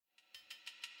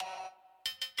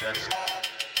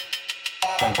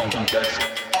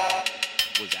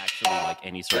was actually like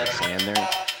any sort of plan there.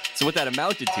 So what that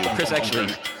amounted to, Chris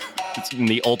actually, it's in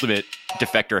the ultimate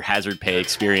defector hazard pay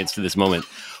experience to this moment,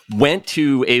 went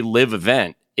to a LIV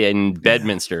event in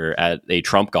Bedminster at a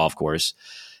Trump golf course.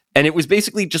 And it was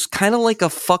basically just kind of like a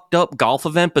fucked up golf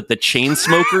event, but the chain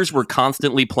smokers were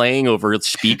constantly playing over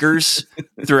speakers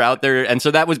throughout there. And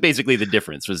so that was basically the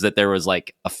difference, was that there was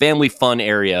like a family fun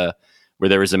area where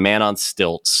there was a man on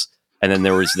stilts, and then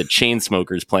there was the chain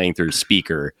smokers playing through a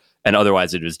speaker. And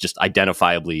otherwise it was just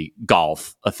identifiably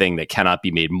golf, a thing that cannot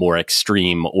be made more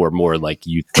extreme or more like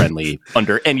youth friendly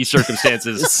under any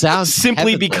circumstances,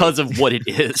 simply because of what it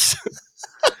is.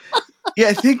 Yeah,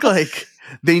 I think like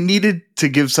they needed to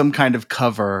give some kind of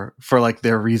cover for like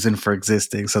their reason for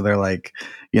existing. So they're like,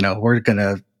 we're going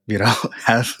to,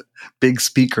 have big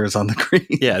speakers on the green.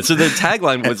 Yeah. So the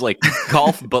tagline was like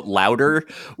golf, but louder,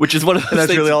 which is one of those That's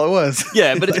things. really all it was.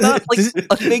 Yeah. But it's not like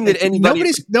a thing that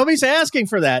anybody. Nobody's asking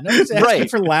for that. Nobody's asking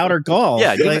for louder golf.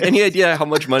 Yeah. Do you have any idea how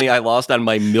much money I lost on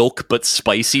my milk, but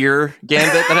spicier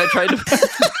gambit that I tried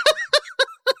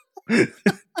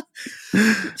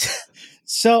to.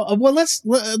 So, well,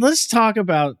 let's talk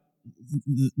about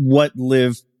what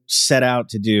LIV set out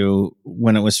to do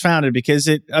when it was founded, because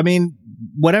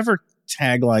whatever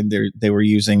tagline they were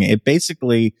using, it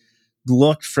basically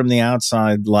looked from the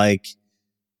outside like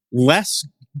less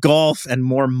golf and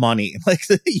more money. Like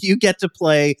you get to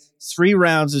play 3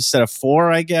 rounds instead of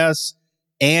 4, I guess,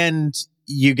 and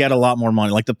you get a lot more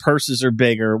money. Like the purses are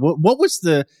bigger. What was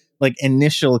the like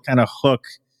initial kind of hook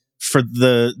for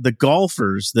the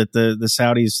golfers that the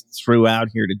Saudis threw out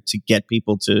here to get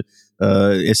people to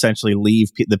essentially leave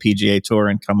the PGA Tour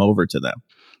and come over to them?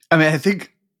 I mean,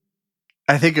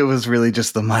 I think it was really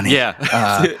just the money. Yeah.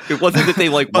 It wasn't that they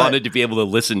wanted to be able to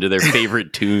listen to their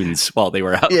favorite tunes while they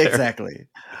were out there. Exactly.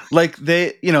 Like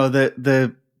they,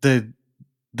 the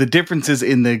differences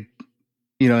in the,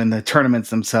 in the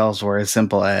tournaments themselves were as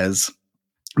simple as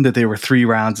that they were 3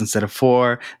 rounds instead of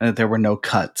 4, and that there were no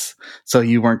cuts. So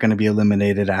you weren't going to be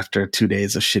eliminated after 2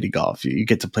 days of shitty golf. You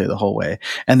get to play the whole way.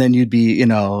 And then you'd be,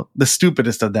 the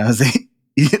stupidest of them is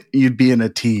you'd be in a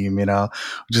team,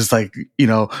 just like,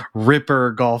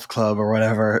 Ripper Golf Club or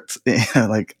whatever.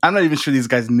 Like, I'm not even sure these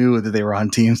guys knew that they were on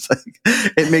teams. Like,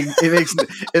 it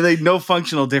made no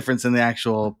functional difference in the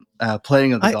actual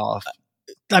playing of the golf.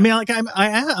 I mean, like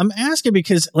I'm asking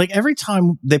because like every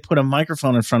time they put a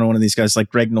microphone in front of one of these guys, like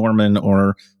Greg Norman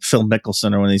or Phil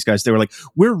Mickelson or one of these guys, they were like,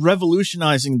 "We're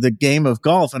revolutionizing the game of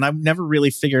golf," and I've never really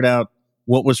figured out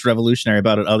what was revolutionary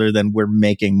about it, other than we're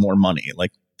making more money.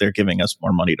 Like they're giving us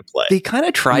more money to play. They kind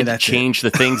of tried to change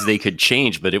the things they could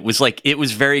change, but it was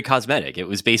very cosmetic. It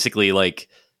was basically like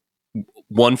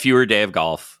 1 fewer day of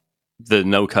golf. The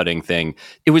no cutting thing.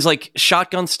 It was like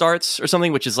shotgun starts or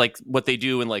something, which is like what they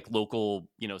do in like local,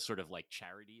 sort of like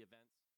charity events.